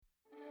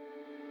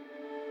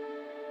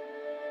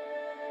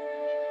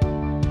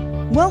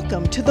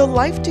Welcome to the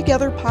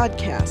LifeTogether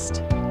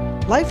podcast.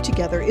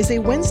 LifeTogether is a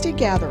Wednesday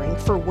gathering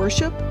for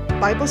worship,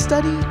 Bible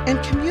study,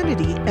 and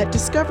community at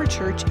Discover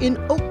Church in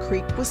Oak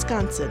Creek,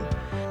 Wisconsin.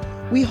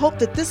 We hope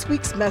that this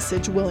week's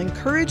message will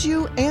encourage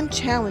you and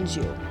challenge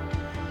you.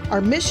 Our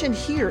mission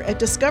here at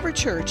Discover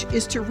Church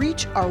is to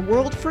reach our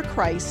world for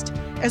Christ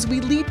as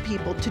we lead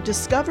people to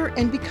discover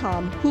and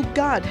become who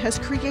God has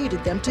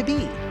created them to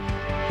be.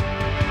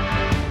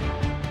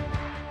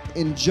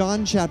 In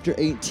John chapter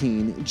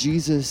 18,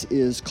 Jesus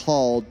is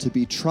called to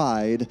be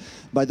tried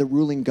by the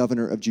ruling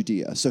governor of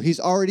Judea. So he's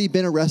already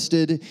been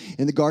arrested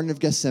in the Garden of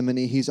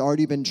Gethsemane. He's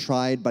already been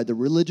tried by the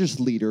religious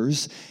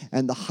leaders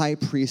and the high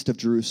priest of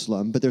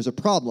Jerusalem. But there's a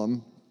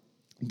problem,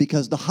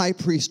 because the high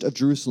priest of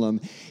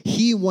Jerusalem,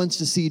 he wants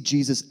to see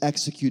Jesus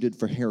executed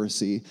for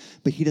heresy,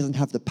 but he doesn't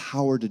have the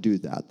power to do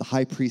that. The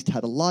high priest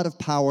had a lot of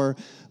power,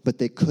 but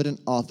they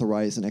couldn't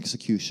authorize an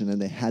execution,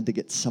 and they had to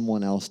get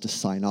someone else to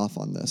sign off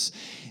on this.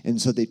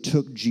 And so they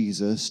took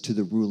Jesus to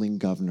the ruling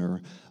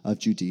governor of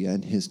Judea,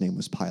 and his name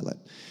was Pilate.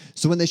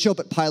 So when they show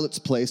up at Pilate's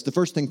place, the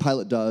first thing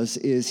Pilate does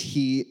is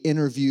he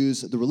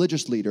interviews the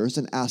religious leaders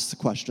and asks the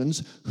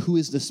questions: who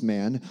is this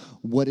man?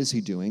 What is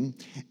he doing?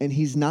 And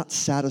he's not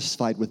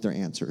satisfied with their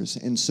answers.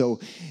 And so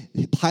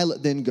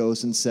Pilate then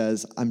goes and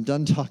says, I'm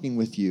done talking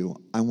with you.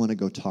 I want to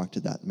go talk to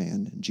that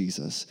man,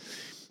 Jesus.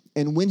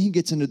 And when he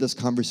gets into this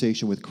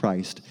conversation with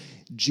Christ,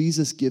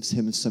 Jesus gives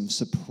him some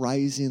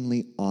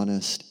surprisingly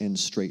honest and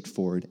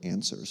straightforward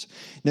answers.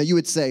 Now, you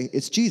would say,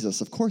 it's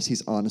Jesus. Of course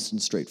he's honest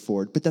and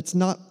straightforward, but that's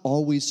not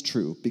always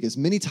true, because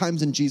many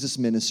times in Jesus'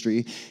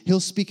 ministry, he'll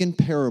speak in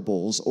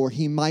parables, or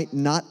he might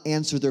not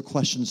answer their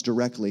questions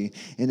directly.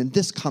 And in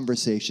this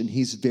conversation,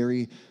 he's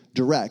very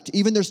direct.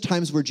 Even there's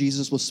times where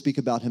Jesus will speak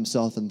about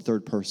himself in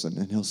third person,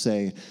 and he'll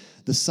say,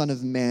 the Son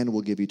of Man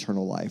will give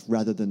eternal life,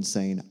 rather than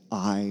saying,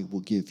 I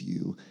will give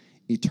you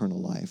eternal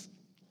life.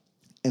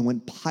 And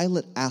when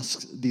Pilate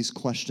asks these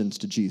questions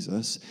to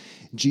Jesus,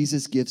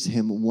 Jesus gives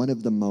him one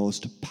of the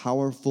most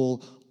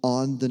powerful,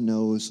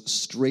 on-the-nose,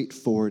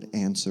 straightforward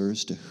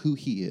answers to who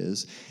he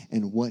is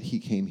and what he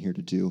came here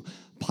to do.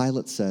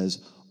 Pilate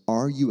says,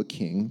 are you a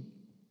king?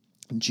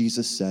 And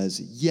Jesus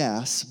says,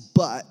 yes,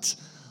 but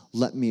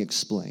let me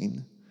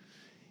explain.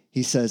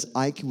 He says,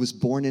 I was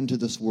born into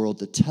this world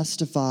to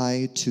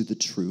testify to the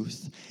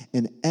truth,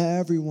 and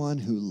everyone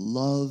who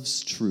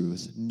loves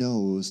truth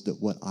knows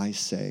that what I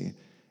say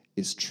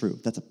is true.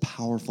 That's a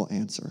powerful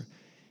answer.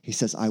 He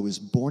says, I was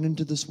born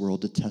into this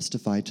world to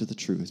testify to the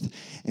truth,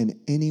 and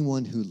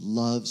anyone who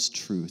loves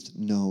truth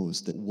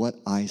knows that what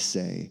I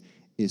say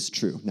is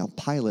true. Now,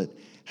 Pilate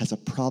has a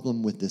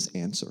problem with this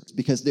answer,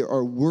 because there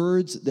are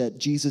words that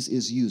Jesus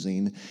is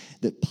using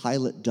that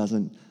Pilate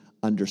doesn't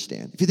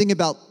understand. If you think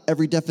about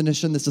every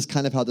definition, this is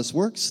kind of how this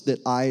works, that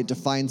I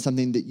define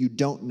something that you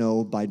don't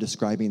know by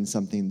describing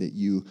something that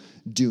you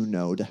do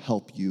know to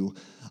help you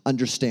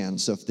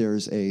understand. So if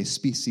there's a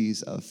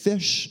species of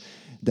fish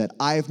that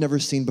I've never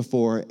seen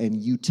before and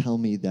you tell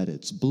me that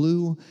it's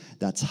blue,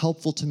 that's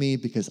helpful to me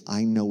because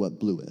I know what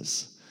blue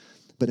is.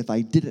 But if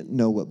I didn't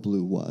know what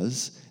blue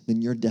was,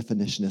 then your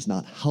definition is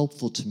not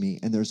helpful to me.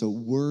 And there's a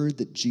word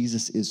that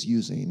Jesus is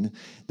using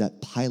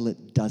that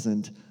Pilate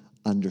doesn't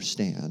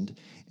understand.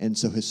 And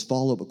so his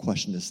follow-up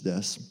question is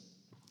this.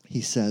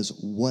 He says,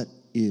 what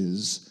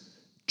is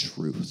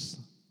truth?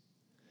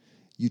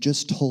 You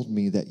just told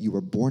me that you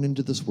were born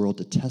into this world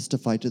to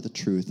testify to the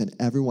truth, and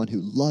everyone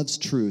who loves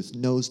truth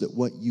knows that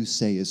what you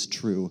say is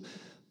true.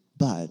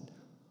 But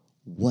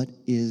what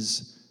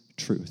is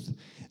truth?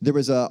 There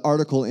was an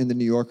article in the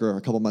New Yorker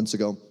a couple months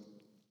ago.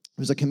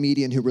 There was a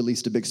comedian who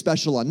released a big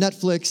special on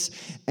Netflix,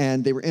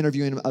 and they were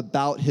interviewing him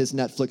about his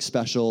Netflix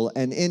special.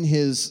 And in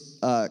his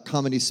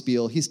comedy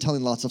spiel, he's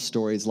telling lots of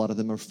stories. A lot of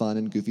them are fun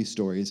and goofy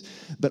stories.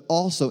 But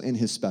also in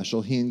his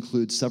special, he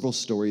includes several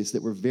stories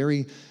that were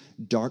very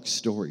dark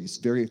stories,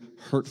 very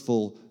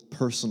hurtful,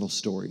 personal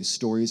stories,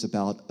 stories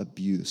about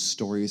abuse,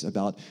 stories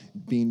about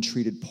being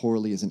treated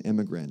poorly as an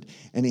immigrant.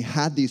 And he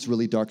had these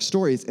really dark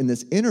stories, and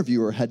this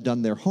interviewer had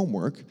done their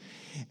homework.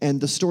 And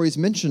the stories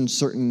mentioned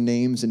certain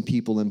names and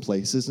people and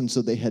places, and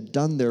so they had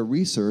done their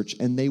research,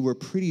 and they were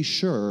pretty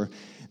sure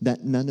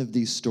that none of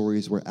these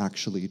stories were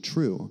actually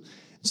true.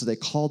 So they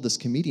called this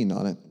comedian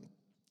on it,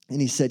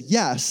 and he said,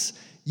 yes,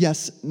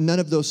 none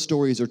of those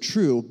stories are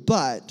true,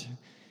 but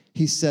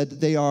he said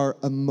they are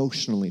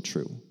emotionally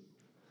true.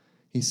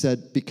 He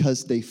said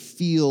because they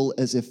feel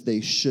as if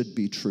they should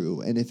be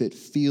true, and if it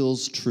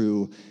feels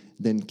true,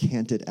 then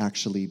can't it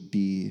actually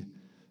be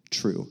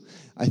true?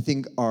 I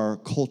think our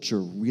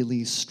culture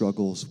really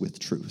struggles with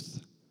truth.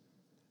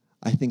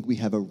 I think we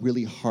have a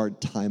really hard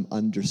time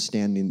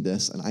understanding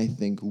this, and I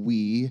think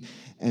we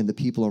and the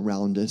people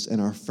around us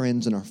and our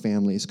friends and our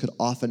families could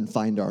often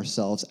find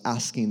ourselves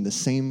asking the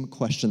same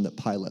question that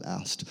Pilate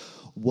asked: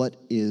 what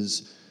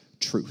is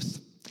truth?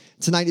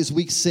 Tonight is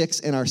week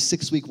 6 in our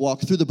 6-week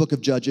walk through the book of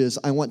Judges.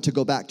 I want to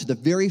go back to the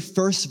very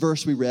first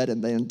verse we read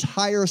in the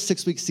entire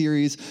 6-week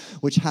series,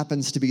 which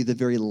happens to be the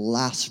very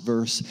last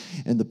verse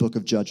in the book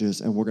of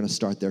Judges, and we're going to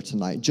start there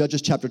tonight.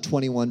 Judges chapter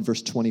 21,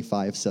 verse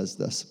 25 says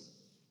this.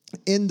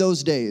 In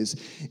those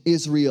days,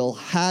 Israel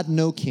had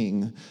no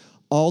king.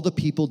 All the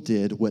people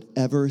did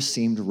whatever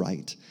seemed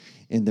right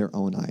in their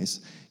own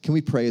eyes. Can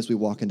we pray as we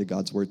walk into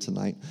God's word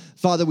tonight?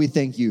 Father, we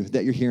thank you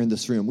that you're here in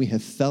this room. We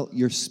have felt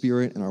your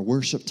spirit in our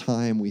worship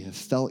time. We have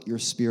felt your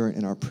spirit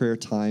in our prayer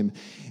time.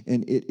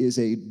 And it is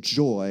a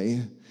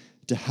joy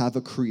to have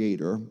a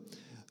creator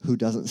who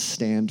doesn't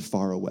stand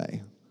far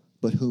away,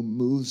 but who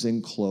moves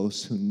in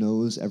close, who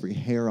knows every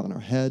hair on our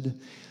head,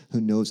 who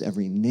knows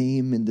every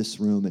name in this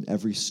room and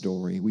every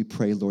story. We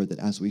pray, Lord, that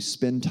as we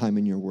spend time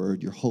in your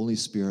word, your Holy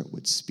Spirit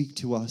would speak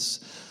to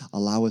us,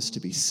 allow us to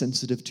be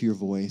sensitive to your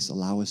voice,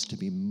 allow us to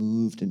be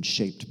moved and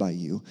shaped by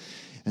you.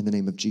 In the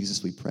name of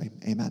Jesus, we pray.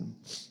 Amen.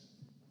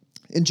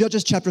 In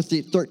Judges chapter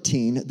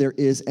 13, there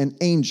is an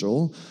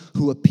angel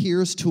who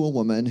appears to a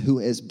woman who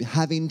is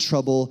having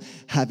trouble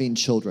having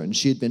children.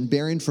 She had been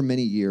barren for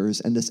many years,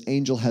 and this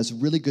angel has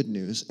really good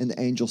news. And the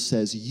angel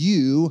says,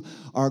 you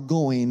are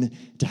going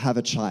to have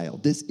a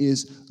child. This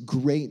is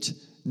great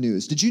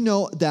news. Did you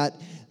know that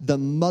the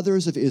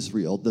mothers of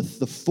Israel, the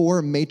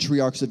four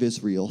matriarchs of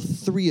Israel,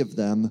 3 of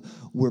them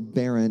were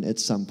barren at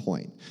some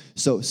point?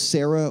 So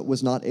Sarah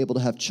was not able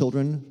to have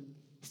children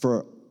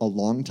for a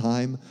long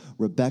time.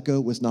 Rebecca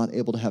was not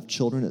able to have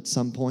children at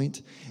some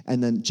point.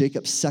 And then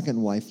Jacob's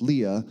second wife,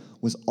 Leah,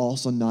 was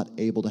also not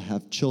able to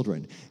have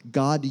children.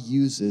 God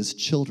uses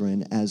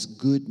children as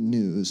good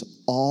news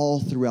all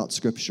throughout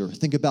Scripture.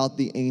 Think about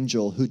the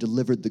angel who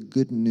delivered the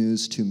good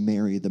news to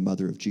Mary, the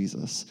mother of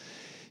Jesus.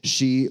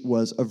 She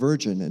was a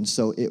virgin, and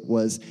so it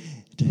was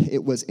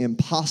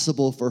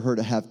impossible for her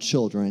to have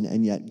children,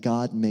 and yet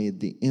God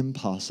made the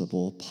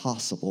impossible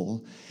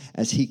possible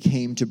as he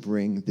came to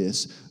bring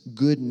this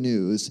good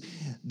news.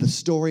 The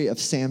story of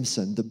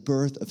Samson, the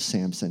birth of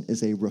Samson,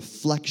 is a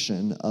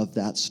reflection of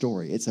that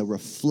story. It's a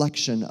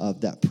reflection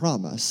of that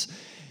promise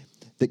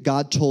that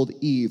God told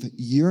Eve,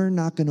 you're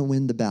not going to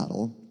win the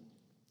battle,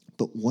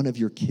 but one of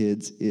your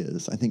kids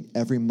is. I think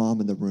every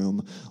mom in the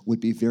room would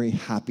be very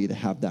happy to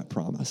have that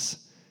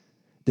promise,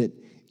 that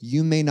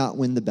you may not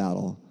win the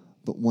battle,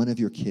 but one of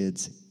your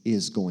kids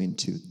is going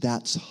to.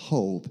 That's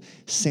hope.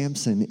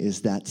 Samson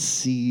is that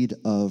seed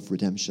of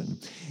redemption.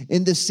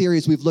 In this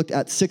series, we've looked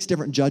at 6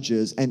 different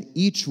judges, and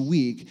each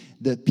week,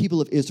 the people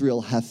of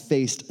Israel have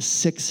faced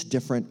 6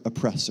 different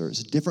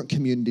oppressors, different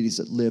communities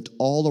that lived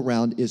all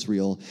around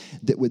Israel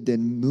that would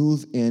then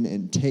move in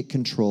and take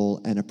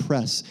control and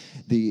oppress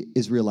the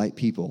Israelite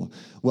people.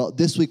 Well,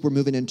 this week, we're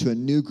moving into a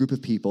new group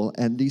of people,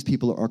 and these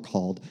people are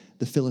called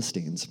the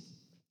Philistines.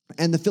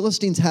 And the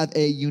Philistines have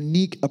a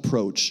unique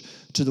approach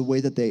to the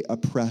way that they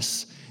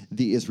oppress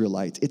the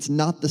Israelites. It's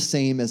not the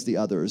same as the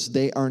others.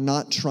 They are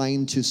not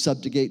trying to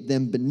subjugate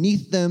them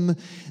beneath them.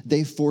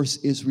 They force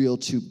Israel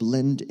to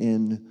blend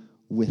in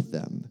with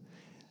them.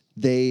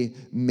 They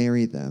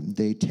marry them.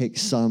 They take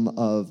some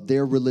of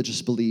their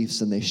religious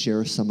beliefs and they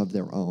share some of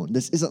their own.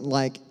 This isn't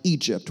like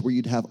Egypt, where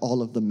you'd have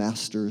all of the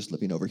masters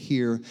living over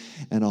here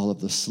and all of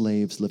the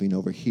slaves living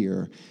over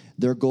here.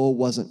 Their goal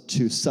wasn't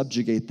to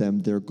subjugate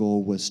them. Their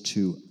goal was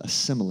to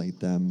assimilate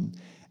them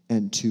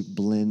and to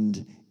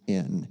blend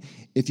in.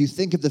 If you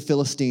think of the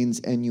Philistines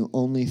and you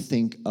only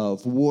think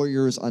of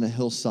warriors on a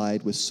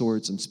hillside with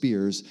swords and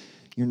spears,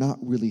 you're not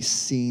really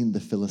seeing the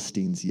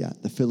Philistines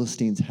yet. The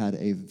Philistines had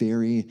a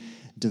very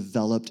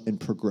developed and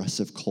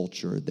progressive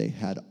culture. They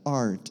had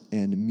art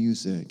and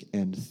music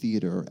and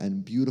theater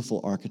and beautiful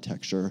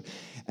architecture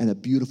and a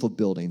beautiful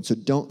building. So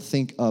don't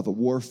think of a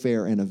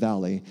warfare in a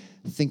valley.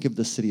 Think of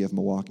the city of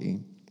Milwaukee.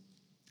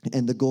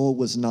 And the goal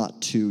was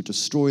not to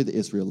destroy the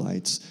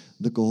Israelites.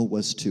 The goal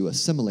was to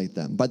assimilate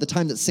them. By the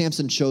time that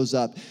Samson shows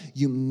up,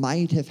 you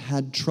might have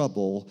had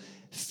trouble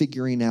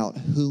figuring out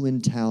who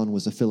in town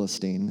was a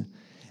Philistine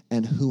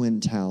and who in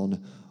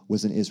town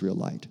was an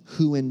Israelite,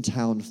 who in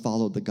town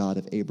followed the God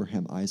of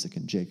Abraham, Isaac,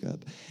 and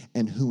Jacob,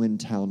 and who in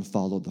town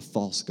followed the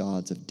false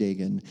gods of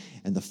Dagon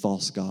and the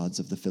false gods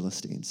of the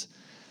Philistines.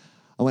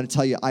 I want to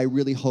tell you, I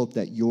really hope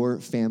that your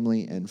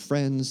family and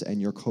friends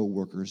and your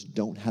coworkers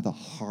don't have a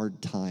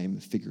hard time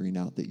figuring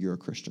out that you're a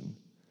Christian.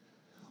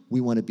 We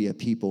want to be a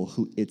people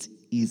who it's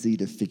easy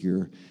to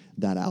figure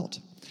that out.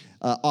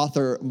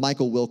 Author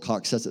Michael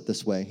Wilcox says it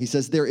this way. He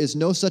says, there is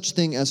no such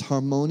thing as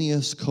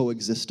harmonious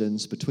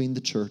coexistence between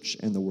the church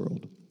and the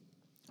world.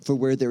 For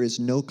where there is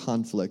no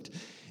conflict,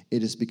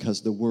 it is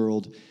because the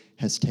world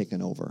has taken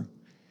over.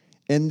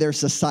 In their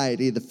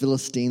society, the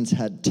Philistines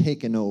had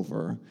taken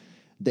over.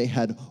 They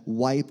had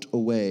wiped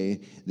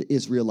away the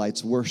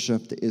Israelites'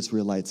 worship, the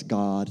Israelites'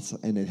 gods,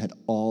 and it had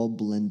all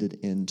blended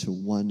into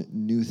one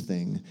new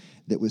thing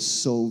that was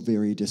so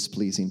very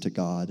displeasing to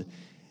God.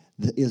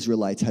 The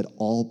Israelites had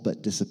all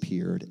but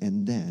disappeared,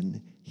 and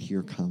then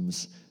here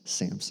comes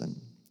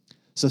Samson.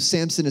 So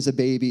Samson as a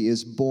baby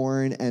is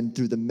born, and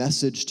through the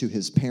message to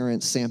his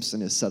parents,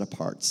 Samson is set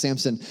apart.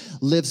 Samson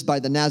lives by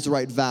the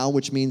Nazirite vow,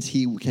 which means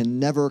he can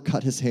never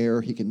cut his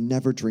hair, he can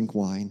never drink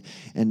wine,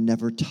 and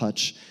never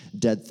touch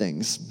dead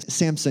things.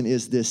 Samson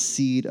is this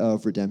seed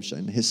of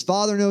redemption. His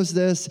father knows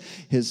this,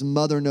 his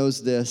mother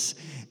knows this,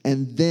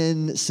 and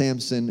then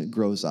Samson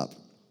grows up.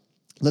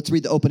 Let's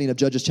read the opening of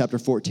Judges chapter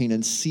 14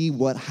 and see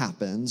what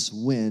happens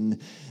when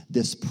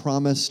this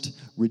promised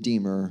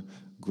Redeemer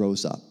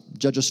grows up.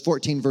 Judges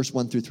 14, verse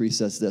 1 through 3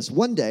 says this: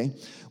 One day,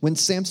 when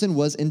Samson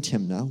was in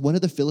Timnah, one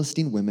of the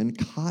Philistine women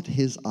caught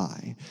his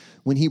eye.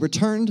 When he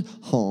returned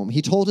home,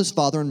 he told his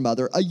father and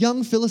mother, "A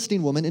young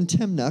Philistine woman in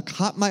Timnah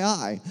caught my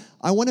eye.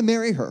 I want to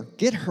marry her.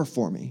 Get her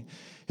for me."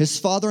 His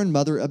father and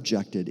mother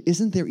objected.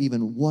 "Isn't there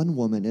even one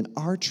woman in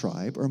our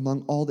tribe or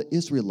among all the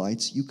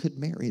Israelites you could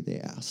marry?" they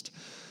asked.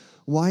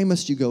 "Why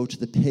must you go to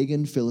the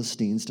pagan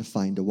Philistines to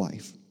find a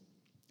wife?"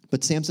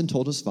 But Samson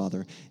told his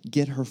father,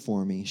 "Get her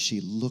for me. She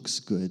looks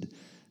good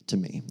to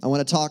me." I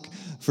want to talk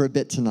for a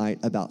bit tonight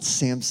about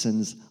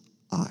Samson's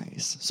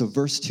eyes. So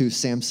verse 2,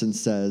 Samson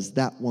says,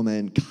 "That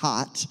woman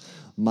caught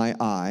my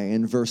eye."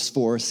 In verse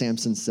 4,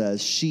 Samson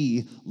says,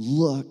 "She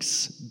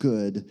looks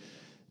good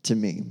to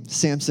me."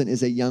 Samson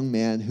is a young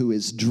man who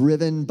is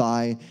driven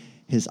by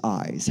his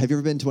eyes. Have you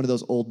ever been to one of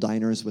those old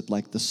diners with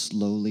like the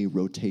slowly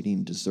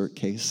rotating dessert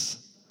case?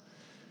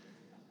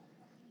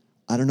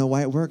 I don't know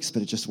why it works,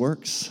 but it just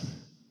works.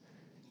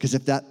 Because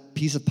if that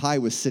piece of pie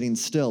was sitting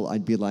still,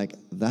 I'd be like,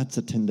 that's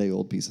a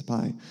 10-day-old piece of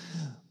pie.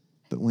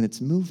 But when it's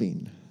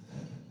moving,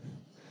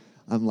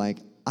 I'm like,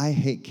 I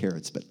hate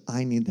carrots, but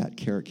I need that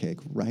carrot cake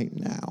right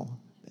now.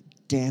 That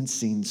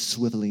dancing,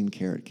 swiveling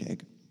carrot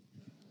cake.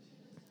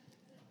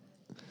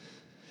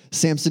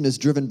 Samson is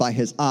driven by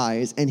his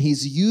eyes, and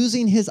he's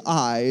using his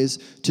eyes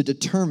to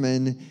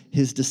determine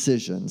his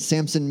decisions.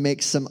 Samson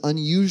makes some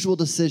unusual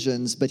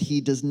decisions, but he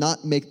does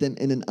not make them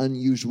in an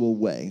unusual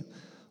way.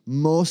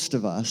 Most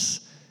of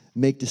us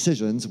make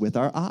decisions with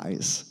our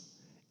eyes.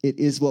 It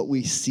is what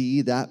we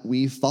see that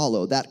we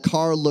follow. That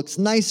car looks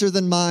nicer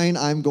than mine,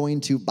 I'm going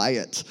to buy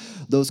it.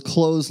 Those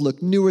clothes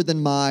look newer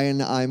than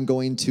mine, I'm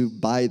going to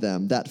buy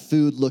them. That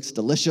food looks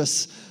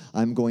delicious,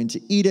 I'm going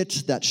to eat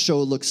it. That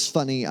show looks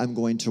funny, I'm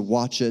going to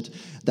watch it.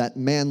 That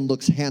man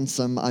looks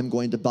handsome, I'm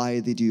going to buy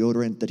the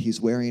deodorant that he's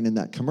wearing in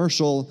that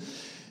commercial.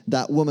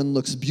 That woman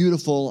looks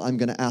beautiful, I'm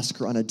going to ask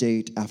her on a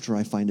date after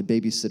I find a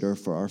babysitter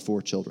for our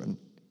 4 children.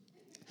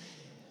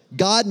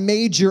 God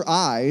made your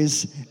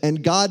eyes,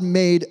 and God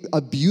made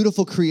a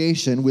beautiful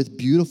creation with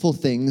beautiful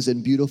things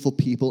and beautiful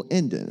people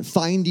in it.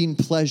 Finding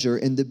pleasure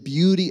in the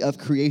beauty of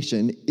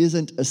creation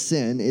isn't a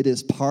sin. It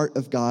is part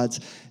of God's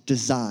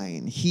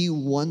design. He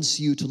wants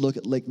you to look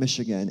at Lake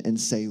Michigan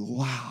and say,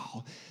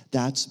 wow,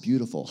 that's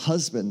beautiful.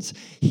 Husbands,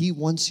 he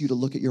wants you to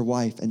look at your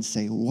wife and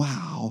say,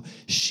 wow,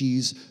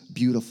 she's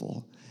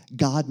beautiful.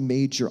 God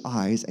made your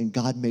eyes, and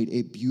God made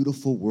a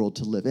beautiful world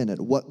to live in it.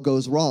 What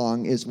goes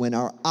wrong is when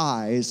our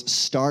eyes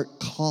start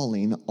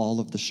calling all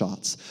of the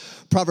shots.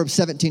 Proverbs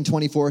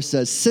 17:24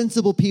 says,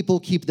 "Sensible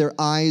people keep their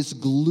eyes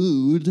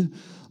glued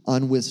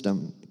on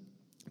wisdom,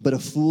 but a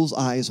fool's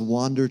eyes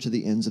wander to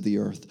the ends of the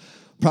earth."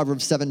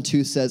 Proverbs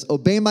 7:2 says,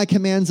 "Obey my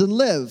commands and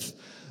live.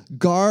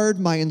 Guard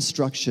my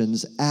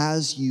instructions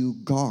as you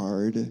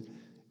guard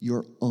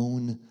your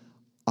own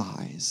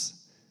eyes."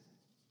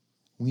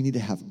 We need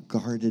to have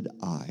guarded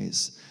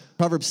eyes.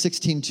 Proverbs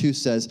 16:2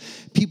 says,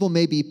 "People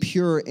may be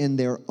pure in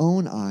their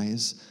own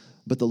eyes,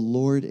 but the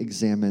Lord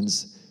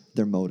examines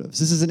their motives."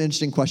 This is an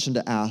interesting question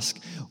to ask.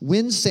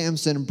 When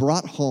Samson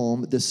brought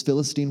home this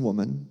Philistine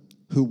woman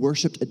who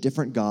worshiped a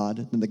different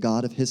god than the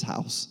God of his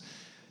house,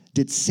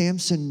 did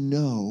Samson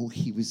know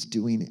he was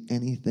doing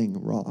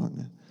anything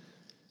wrong?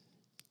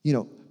 You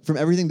know, from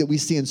everything that we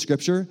see in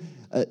Scripture,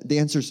 the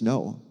answer is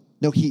no.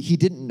 No, he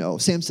didn't know.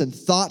 Samson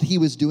thought he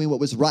was doing what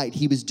was right.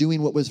 He was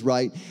doing what was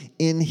right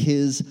in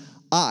his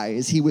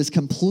eyes. He was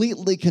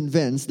completely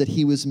convinced that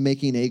he was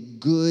making a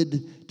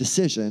good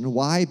decision.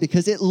 Why?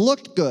 Because it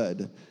looked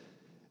good.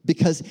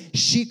 Because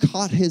she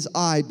caught his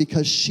eye,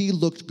 because she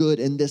looked good,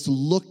 and this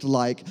looked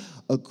like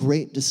a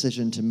great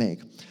decision to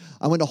make.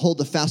 I want to hold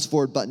the fast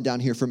forward button down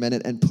here for a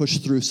minute and push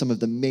through some of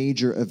the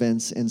major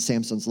events in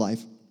Samson's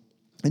life.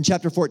 In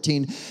chapter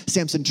 14,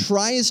 Samson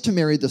tries to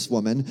marry this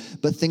woman,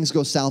 but things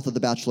go south at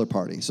the bachelor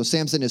party. So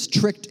Samson is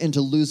tricked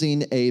into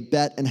losing a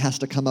bet and has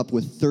to come up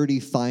with 30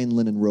 fine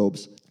linen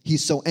robes.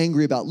 He's so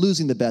angry about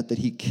losing the bet that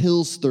he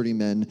kills 30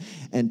 men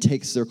and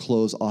takes their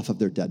clothes off of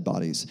their dead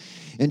bodies.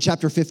 In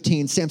chapter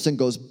 15, Samson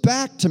goes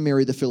back to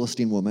marry the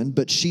Philistine woman,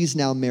 but she's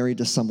now married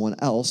to someone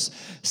else.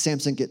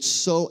 Samson gets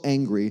so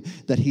angry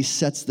that he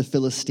sets the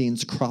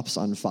Philistines' crops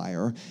on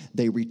fire.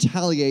 They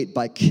retaliate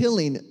by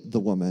killing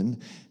the woman.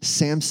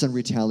 Samson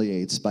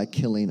retaliates by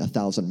killing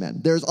 1,000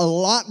 men. There's a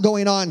lot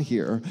going on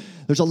here.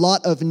 There's a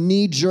lot of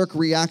knee-jerk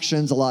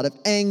reactions, a lot of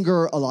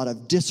anger, a lot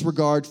of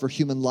disregard for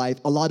human life,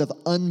 a lot of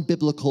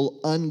unbiblical,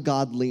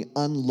 ungodly,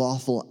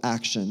 unlawful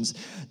actions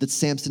that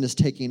Samson is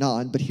taking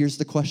on. But here's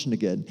the question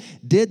again.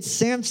 Did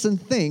Samson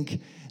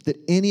think that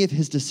any of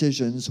his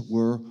decisions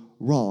were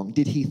wrong?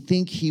 Did he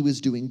think he was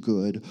doing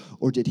good,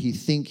 or did he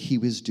think he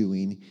was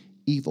doing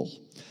evil?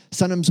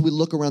 Sometimes we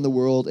look around the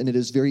world and it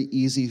is very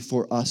easy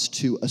for us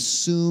to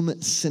assume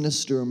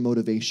sinister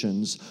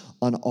motivations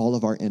on all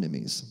of our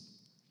enemies.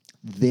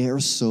 They're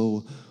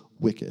so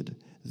wicked.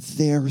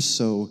 They're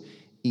so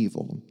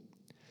evil.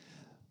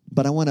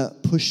 But I want to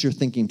push your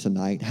thinking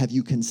tonight. Have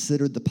you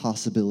considered the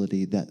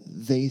possibility that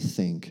they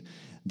think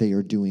they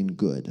are doing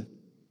good?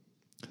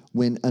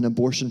 When an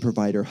abortion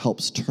provider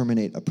helps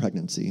terminate a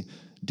pregnancy,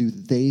 do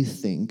they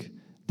think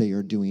they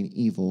are doing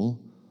evil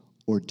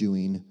or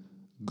doing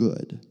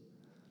good?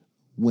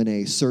 When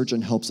a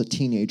surgeon helps a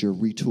teenager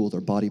retool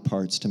their body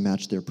parts to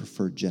match their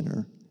preferred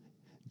gender,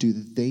 do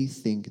they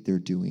think they're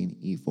doing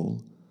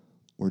evil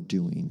or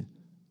doing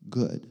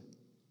good?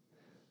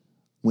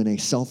 When a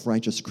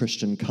self-righteous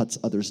Christian cuts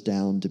others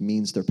down,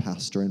 demeans their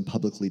pastor, and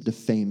publicly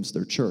defames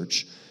their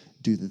church,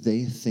 do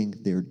they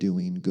think they're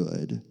doing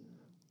good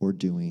or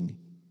doing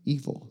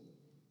evil?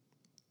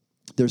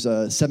 There's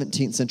a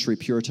 17th century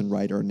Puritan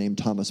writer named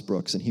Thomas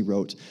Brooks, and he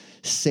wrote,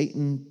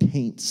 "Satan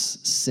paints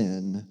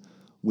sin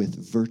with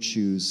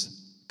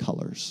virtue's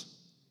colors."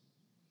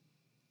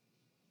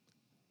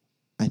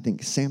 I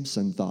think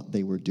Samson thought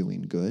they were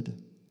doing good,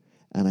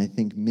 and I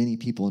think many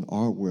people in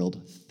our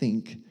world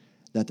think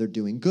that they're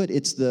doing good.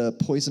 It's the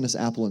poisonous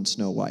apple in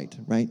Snow White,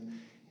 right?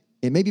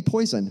 It may be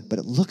poison, but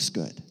it looks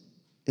good.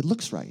 It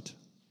looks right.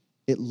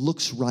 It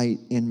looks right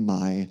in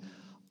my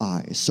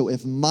eyes. So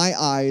if my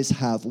eyes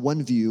have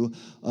one view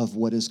of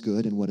what is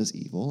good and what is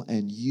evil,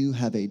 and you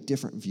have a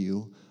different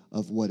view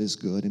of what is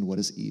good and what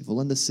is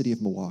evil, and the city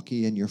of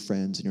Milwaukee and your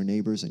friends and your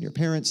neighbors and your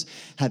parents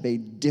have a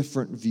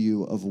different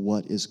view of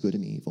what is good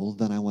and evil,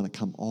 then I want to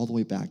come all the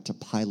way back to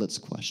Pilate's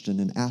question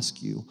and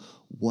ask you,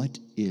 what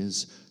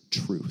is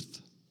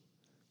truth?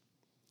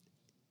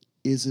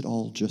 Is it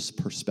all just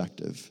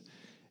perspective?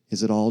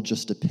 Is it all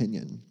just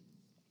opinion?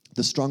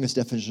 The strongest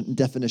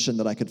definition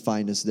that I could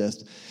find is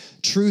this: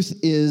 truth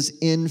is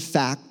in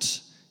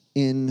fact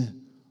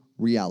in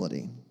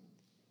reality.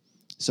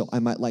 So I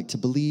might like to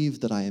believe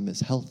that I am as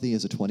healthy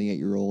as a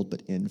 28-year-old,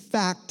 but in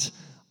fact,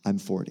 I'm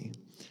 40.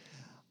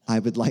 I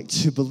would like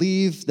to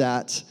believe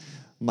that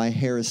my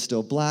hair is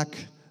still black,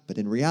 but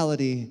in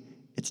reality,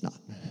 it's not.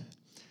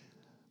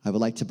 I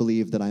would like to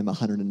believe that I'm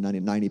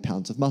 190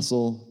 pounds of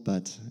muscle,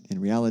 but in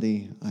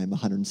reality, I'm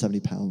 170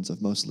 pounds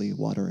of mostly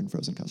water and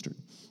frozen custard.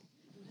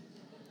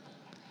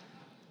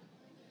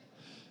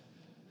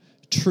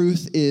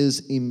 Truth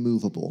is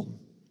immovable.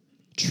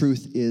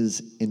 Truth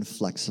is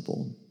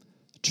inflexible.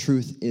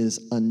 Truth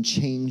is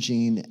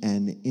unchanging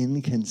and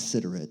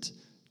inconsiderate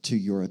to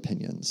your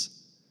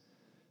opinions.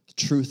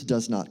 Truth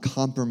does not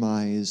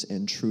compromise,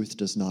 and truth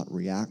does not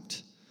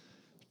react.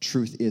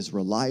 Truth is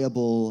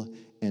reliable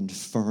and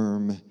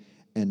firm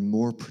and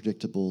more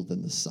predictable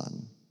than the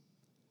sun.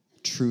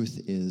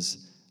 Truth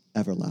is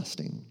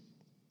everlasting.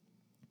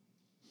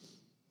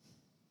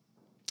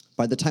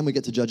 By the time we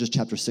get to Judges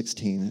chapter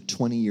 16,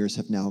 20 years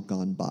have now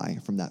gone by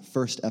from that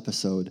first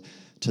episode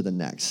to the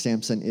next.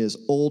 Samson is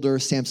older.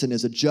 Samson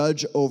is a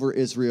judge over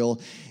Israel,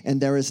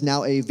 and there is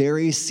now a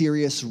very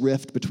serious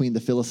rift between the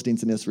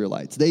Philistines and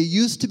Israelites. They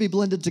used to be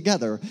blended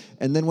together,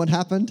 and then what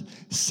happened?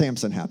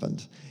 Samson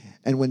happened.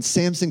 And when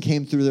Samson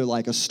came through there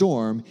like a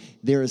storm,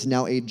 there is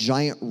now a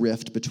giant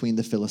rift between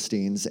the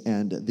Philistines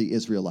and the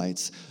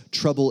Israelites.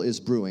 Trouble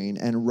is brewing.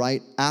 And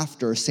right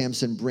after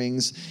Samson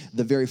brings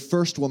the very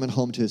first woman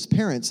home to his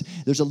parents,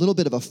 there's a little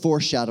bit of a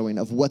foreshadowing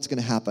of what's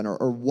going to happen,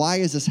 or why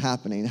is this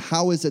happening?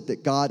 How is it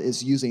that God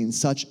is using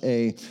such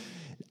a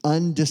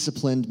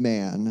undisciplined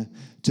man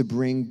to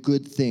bring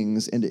good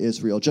things into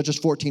Israel? Judges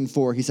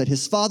 14:4, he said,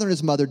 his father and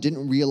his mother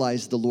didn't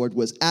realize the Lord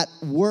was at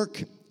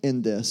work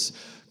in this,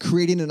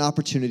 creating an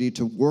opportunity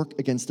to work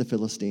against the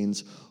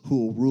Philistines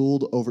who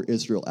ruled over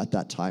Israel at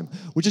that time,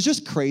 which is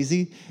just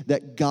crazy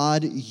that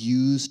God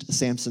used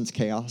Samson's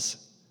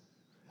chaos.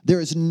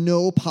 There is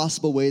no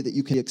possible way that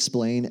you can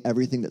explain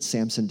everything that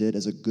Samson did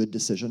as a good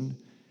decision.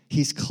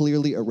 He's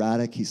clearly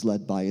erratic. He's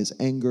led by his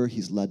anger.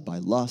 He's led by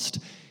lust.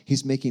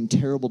 He's making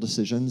terrible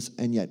decisions,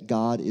 and yet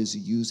God is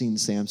using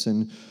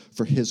Samson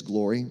for his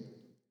glory.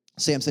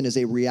 Samson is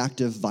a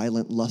reactive,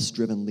 violent,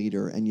 lust-driven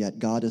leader, and yet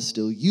God is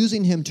still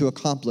using him to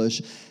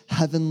accomplish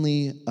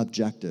heavenly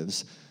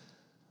objectives.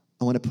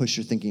 I want to push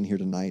your thinking here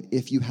tonight.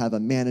 If you have a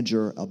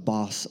manager, a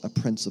boss, a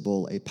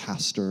principal, a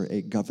pastor,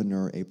 a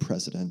governor, a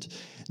president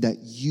that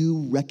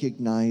you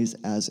recognize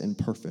as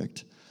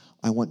imperfect,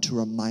 I want to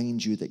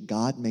remind you that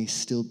God may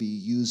still be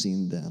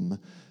using them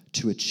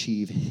to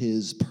achieve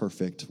his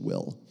perfect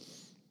will.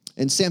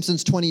 In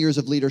Samson's 20 years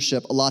of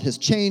leadership, a lot has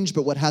changed,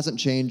 but what hasn't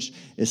changed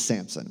is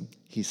Samson.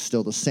 He's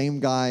still the same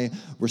guy,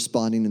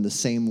 responding in the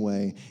same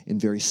way in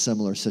very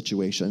similar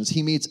situations.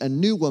 He meets a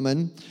new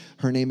woman.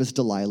 Her name is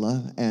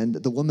Delilah, and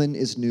the woman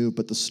is new,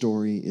 but the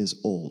story is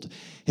old.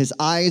 His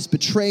eyes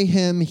betray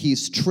him.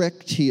 He's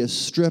tricked. He is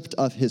stripped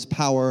of his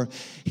power.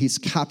 He's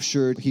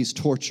captured. He's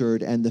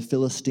tortured, and the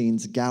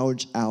Philistines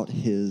gouge out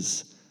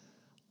his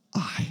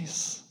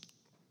eyes.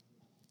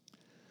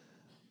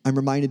 I'm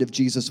reminded of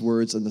Jesus'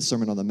 words in the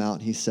Sermon on the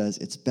Mount. He says,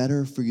 it's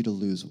better for you to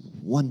lose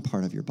one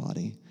part of your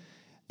body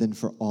than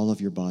for all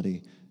of your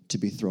body to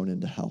be thrown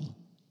into hell.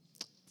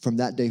 From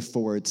that day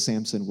forward,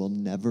 Samson will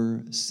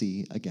never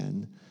see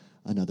again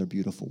another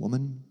beautiful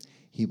woman.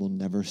 He will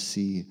never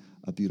see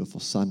a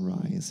beautiful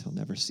sunrise. He'll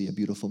never see a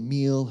beautiful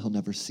meal. He'll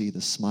never see the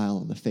smile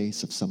on the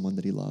face of someone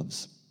that he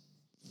loves.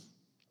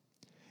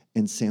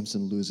 And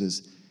Samson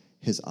loses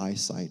his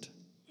eyesight.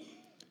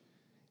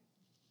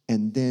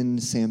 And then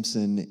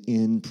Samson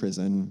in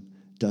prison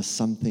does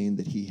something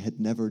that he had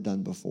never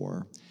done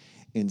before.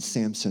 And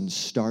Samson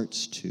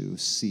starts to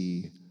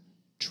see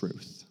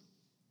truth.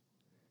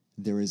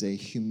 There is a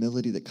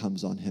humility that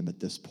comes on him at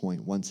this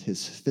point, once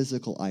his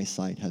physical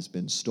eyesight has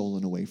been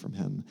stolen away from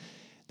him,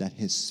 that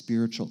his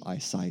spiritual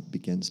eyesight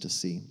begins to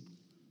see.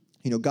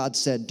 You know, God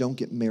said, don't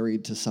get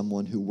married to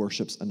someone who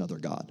worships another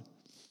god.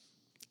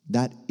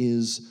 That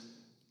is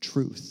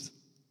truth.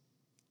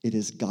 It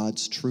is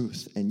God's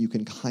truth, and you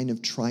can kind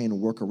of try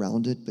and work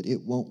around it, but it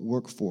won't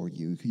work for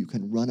you. You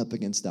can run up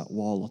against that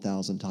wall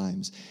 1,000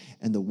 times,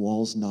 and the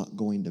wall's not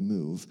going to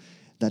move.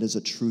 That is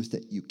a truth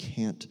that you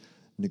can't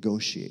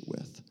negotiate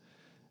with.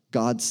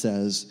 God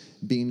says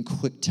being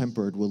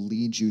quick-tempered will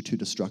lead you to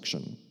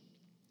destruction.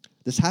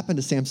 This happened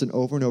to Samson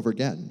over and over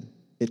again.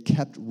 It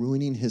kept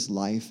ruining his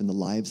life and the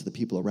lives of the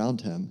people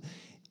around him.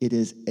 It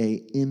is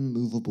an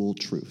immovable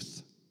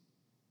truth.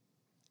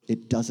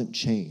 It doesn't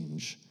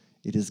change.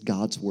 It is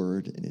God's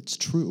word, and it's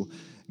true.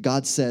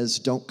 God says,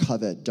 don't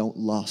covet, don't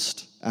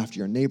lust after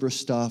your neighbor's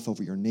stuff,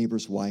 over your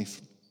neighbor's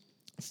wife.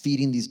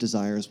 Feeding these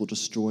desires will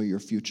destroy your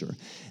future.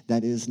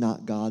 That is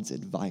not God's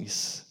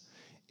advice.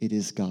 It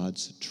is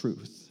God's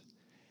truth.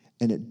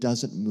 And it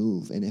doesn't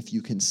move. And if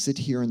you can sit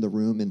here in the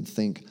room and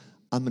think,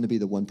 I'm going to be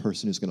the one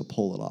person who's going to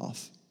pull it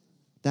off,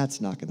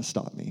 that's not going to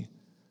stop me.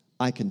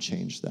 I can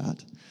change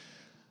that.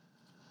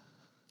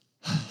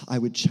 I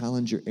would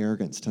challenge your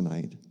arrogance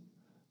tonight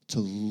to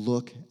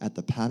look at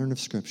the pattern of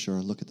Scripture,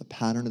 look at the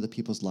pattern of the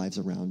people's lives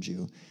around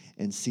you,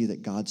 and see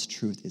that God's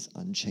truth is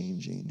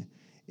unchanging.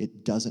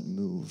 It doesn't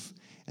move.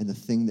 And the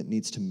thing that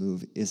needs to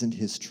move isn't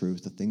his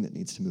truth. The thing that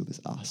needs to move is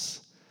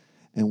us.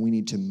 And we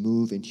need to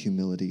move in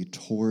humility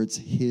towards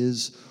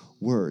his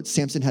word.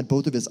 Samson had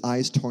both of his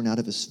eyes torn out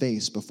of his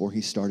face before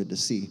he started to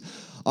see.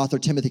 Author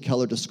Timothy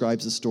Keller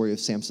describes the story of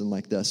Samson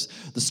like this.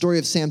 The story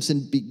of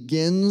Samson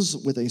begins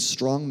with a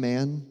strong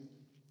man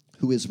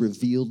who is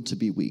revealed to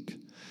be weak,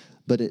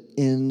 but it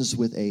ends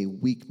with a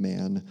weak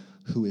man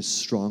who is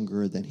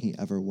stronger than he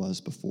ever was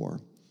before.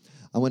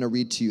 I want to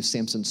read to you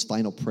Samson's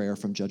final prayer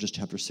from Judges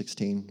chapter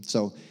 16.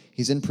 So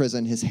he's in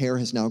prison. His hair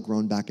has now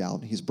grown back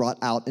out. He's brought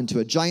out into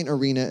a giant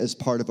arena as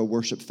part of a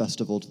worship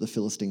festival to the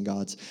Philistine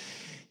gods.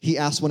 He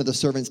asked one of the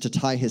servants to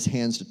tie his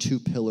hands to 2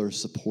 pillars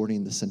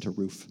supporting the center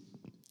roof.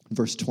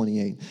 Verse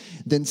 28,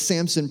 then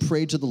Samson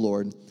prayed to the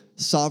Lord,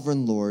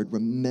 Sovereign Lord,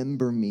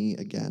 remember me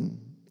again.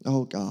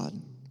 Oh God,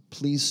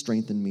 please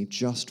strengthen me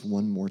just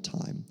one more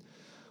time.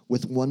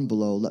 With one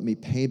blow, let me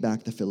pay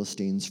back the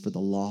Philistines for the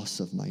loss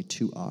of my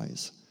 2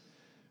 eyes.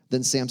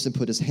 Then Samson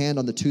put his hand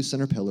on the 2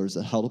 center pillars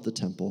that held up the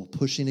temple,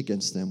 pushing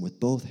against them with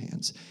both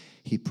hands.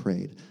 He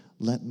prayed,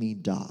 let me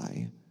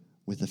die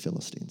with the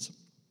Philistines.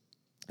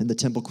 And the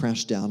temple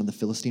crashed down on the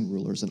Philistine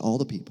rulers and all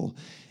the people.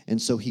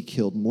 And so he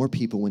killed more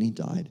people when he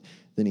died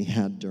than he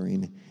had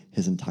during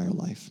his entire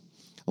life.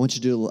 I want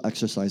you to do a little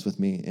exercise with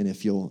me. And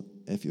if you'll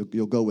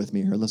go with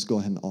me here, let's go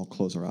ahead and all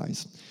close our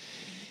eyes.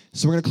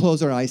 So we're going to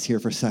close our eyes here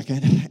for a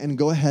second and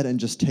go ahead and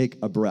just take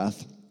a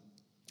breath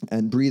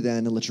and breathe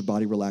in and let your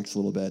body relax a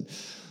little bit.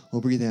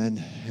 We'll breathe in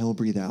and we'll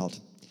breathe out.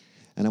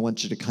 And I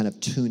want you to kind of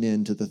tune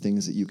in to the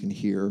things that you can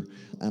hear.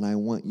 And I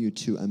want you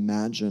to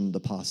imagine the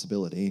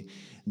possibility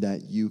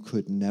that you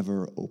could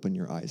never open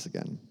your eyes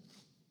again.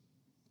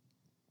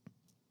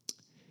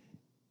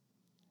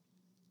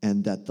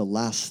 And that the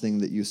last thing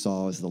that you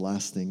saw is the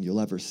last thing you'll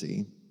ever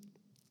see.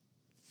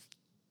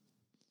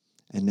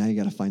 And now you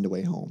got to find a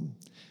way home.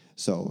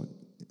 So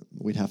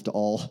we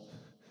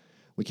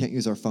can't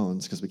use our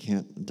phones because we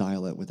can't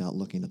dial it without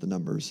looking at the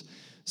numbers.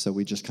 So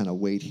we just kind of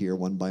wait here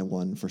one by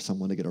one for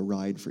someone to get a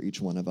ride for each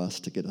one of us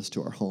to get us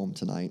to our home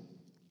tonight.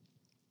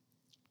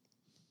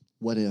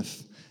 What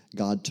if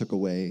God took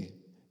away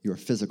your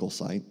physical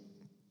sight?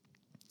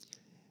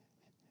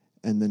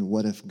 And then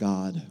what if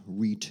God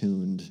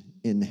retuned,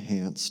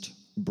 enhanced,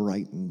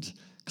 brightened,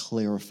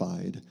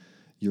 clarified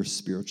your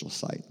spiritual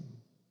sight?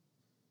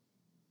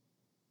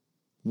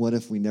 What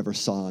if we never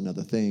saw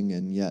another thing,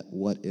 and yet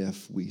what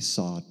if we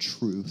saw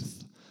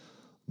truth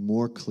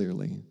more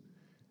clearly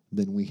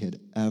than we had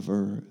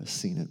ever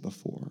seen it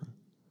before?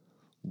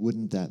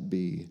 Wouldn't that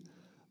be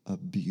a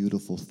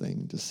beautiful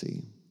thing to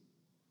see?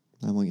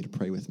 I want you to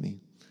pray with me.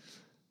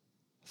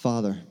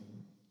 Father,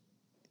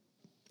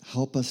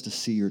 help us to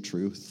see your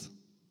truth.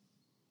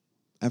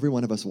 Every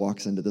one of us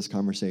walks into this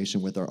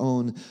conversation with our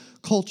own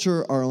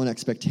culture, our own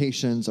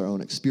expectations, our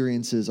own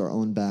experiences, our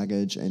own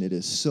baggage, and it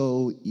is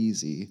so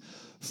easy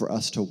for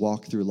us to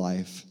walk through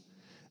life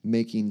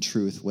making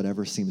truth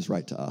whatever seems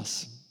right to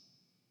us,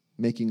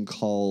 making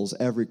calls,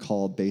 every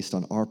call based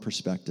on our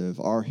perspective,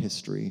 our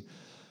history,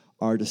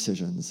 our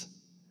decisions.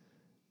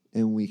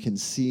 And we can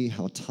see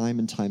how time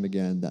and time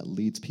again that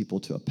leads people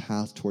to a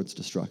path towards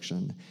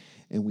destruction.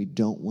 And we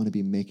don't want to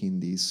be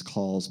making these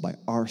calls by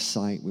our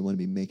sight. We want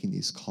to be making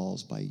these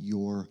calls by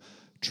your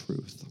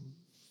truth.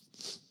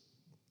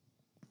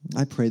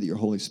 I pray that your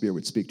Holy Spirit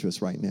would speak to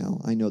us right now.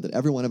 I know that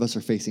every one of us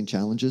are facing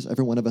challenges.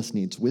 Every one of us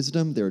needs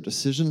wisdom. There are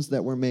decisions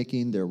that we're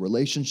making. There are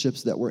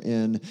relationships that we're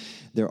in.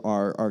 There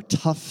are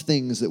tough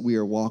things that we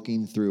are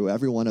walking through,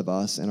 every one of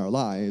us in our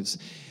lives.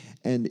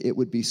 And it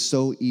would be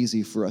so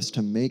easy for us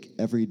to make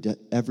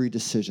every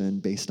decision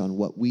based on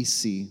what we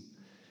see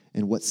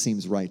and what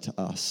seems right to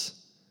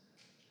us.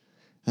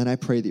 And I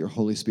pray that your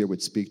Holy Spirit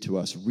would speak to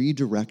us,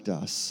 redirect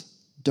us.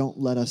 Don't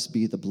let us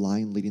be the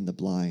blind leading the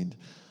blind.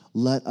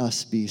 Let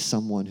us be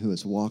someone who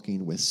is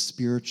walking with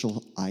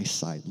spiritual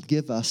eyesight.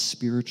 Give us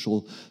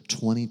spiritual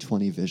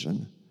 20/20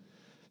 vision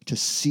to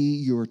see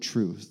your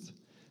truth,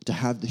 to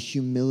have the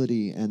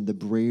humility and the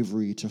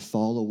bravery to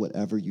follow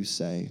whatever you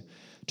say,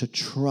 to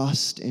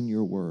trust in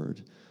your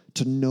word,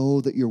 to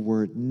know that your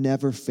word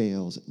never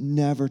fails,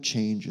 never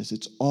changes.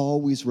 It's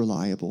always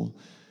reliable.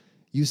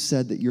 You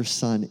said that your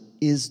Son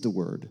is the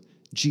Word.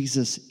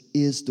 Jesus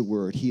is the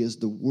Word. He is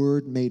the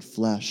Word made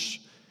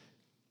flesh.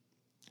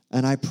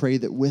 And I pray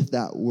that with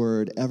that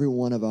word, every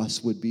one of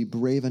us would be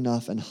brave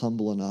enough and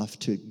humble enough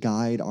to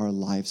guide our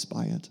lives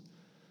by it.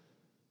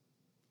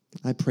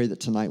 I pray that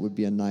tonight would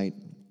be a night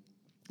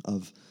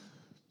of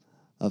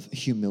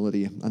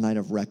humility, a night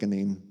of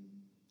reckoning.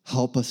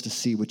 Help us to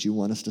see what you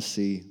want us to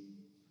see.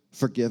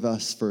 Forgive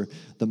us for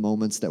the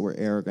moments that we're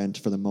arrogant,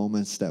 for the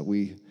moments that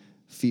we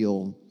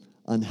feel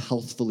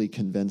unhealthfully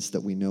convinced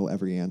that we know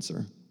every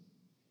answer.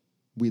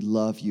 We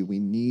love you. We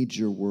need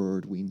your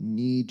word. We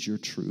need your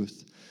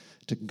truth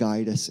to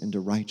guide us into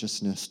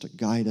righteousness, to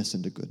guide us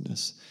into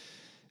goodness.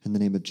 In the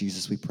name of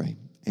Jesus we pray.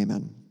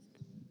 Amen.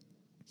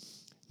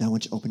 Now I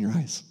want you to open your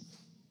eyes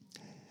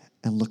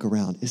and look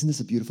around. Isn't this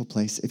a beautiful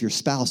place? If your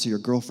spouse or your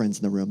girlfriend's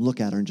in the room, look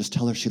at her and just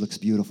tell her she looks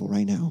beautiful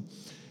right now.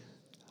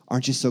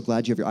 Aren't you so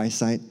glad you have your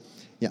eyesight?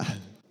 Yeah.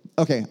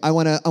 Okay, I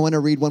want to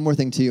read one more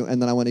thing to you,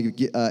 and then I want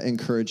to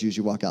encourage you as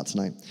you walk out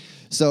tonight.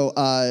 So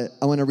I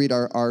want to read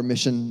our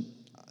mission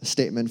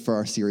statement for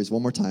our series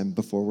one more time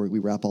before we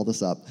wrap all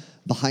this up.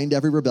 Behind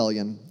every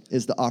rebellion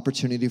is the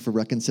opportunity for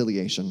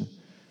reconciliation.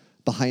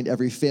 Behind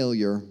every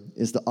failure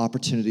is the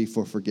opportunity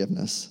for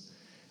forgiveness.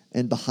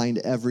 And behind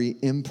every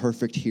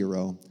imperfect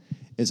hero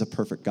is a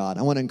perfect God.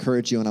 I want to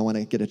encourage you, and I want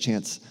to get a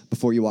chance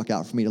before you walk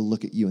out for me to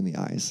look at you in the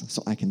eyes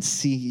so I can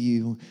see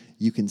you,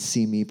 you can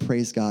see me.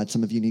 Praise God.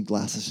 Some of you need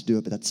glasses to do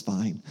it, but that's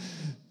fine.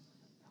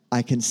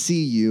 I can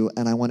see you,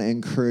 and I want to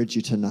encourage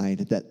you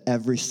tonight that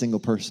every single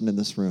person in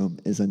this room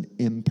is an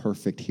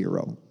imperfect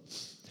hero.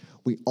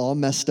 We all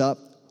messed up.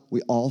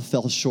 We all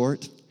fell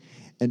short.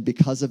 And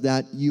because of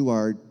that, you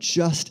are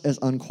just as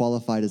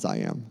unqualified as I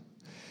am.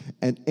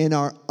 And in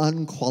our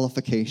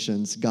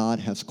unqualifications, God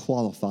has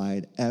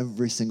qualified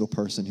every single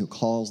person who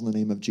calls in the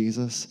name of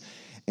Jesus,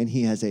 and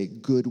he has a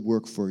good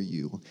work for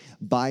you.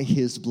 By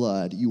his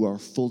blood, you are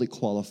fully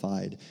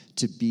qualified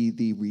to be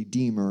the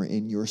redeemer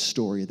in your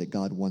story that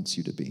God wants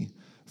you to be,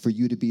 for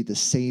you to be the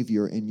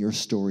savior in your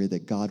story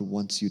that God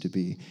wants you to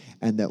be,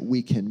 and that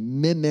we can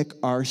mimic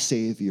our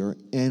Savior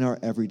in our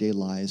everyday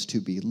lives to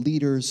be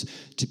leaders,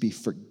 to be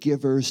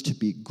forgivers, to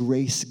be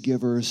grace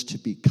givers, to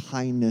be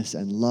kindness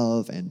and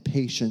love and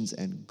patience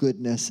and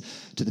goodness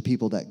to the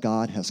people that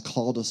God has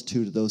called us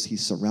to those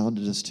he's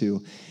surrounded us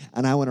to.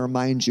 And I want to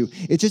remind you,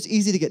 it's just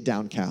easy to get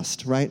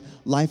downcast, right?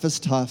 Life is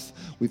tough.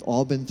 We've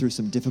all been through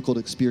some difficult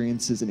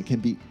experiences, and it can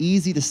be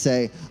easy to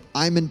say,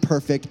 I'm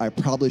imperfect. I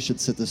probably should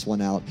sit this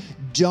one out.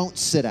 Don't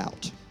sit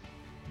out.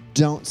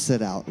 Don't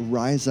sit out.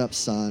 Rise up,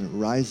 son.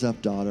 Rise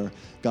up, daughter.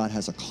 God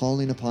has a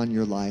calling upon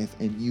your life,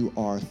 and you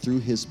are, through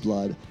his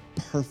blood,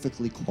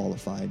 perfectly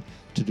qualified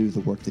to do the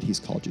work that he's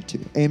called you to.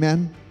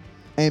 Amen?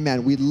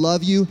 Amen. We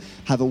love you.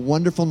 Have a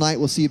wonderful night.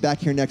 We'll see you back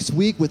here next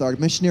week with our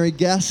missionary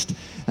guest,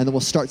 and then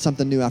we'll start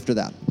something new after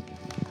that.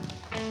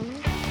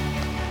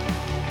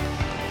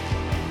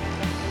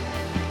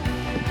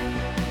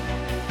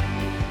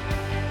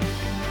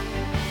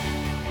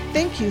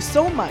 Thank you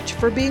so much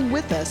for being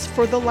with us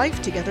for the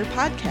Life Together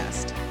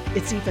podcast.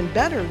 It's even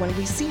better when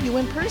we see you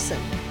in person.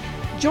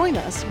 Join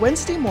us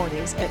Wednesday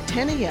mornings at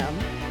 10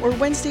 a.m. or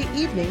Wednesday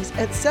evenings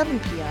at 7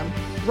 p.m.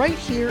 right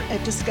here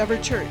at Discover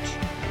Church.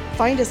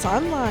 Find us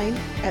online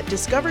at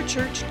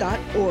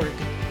discoverchurch.org.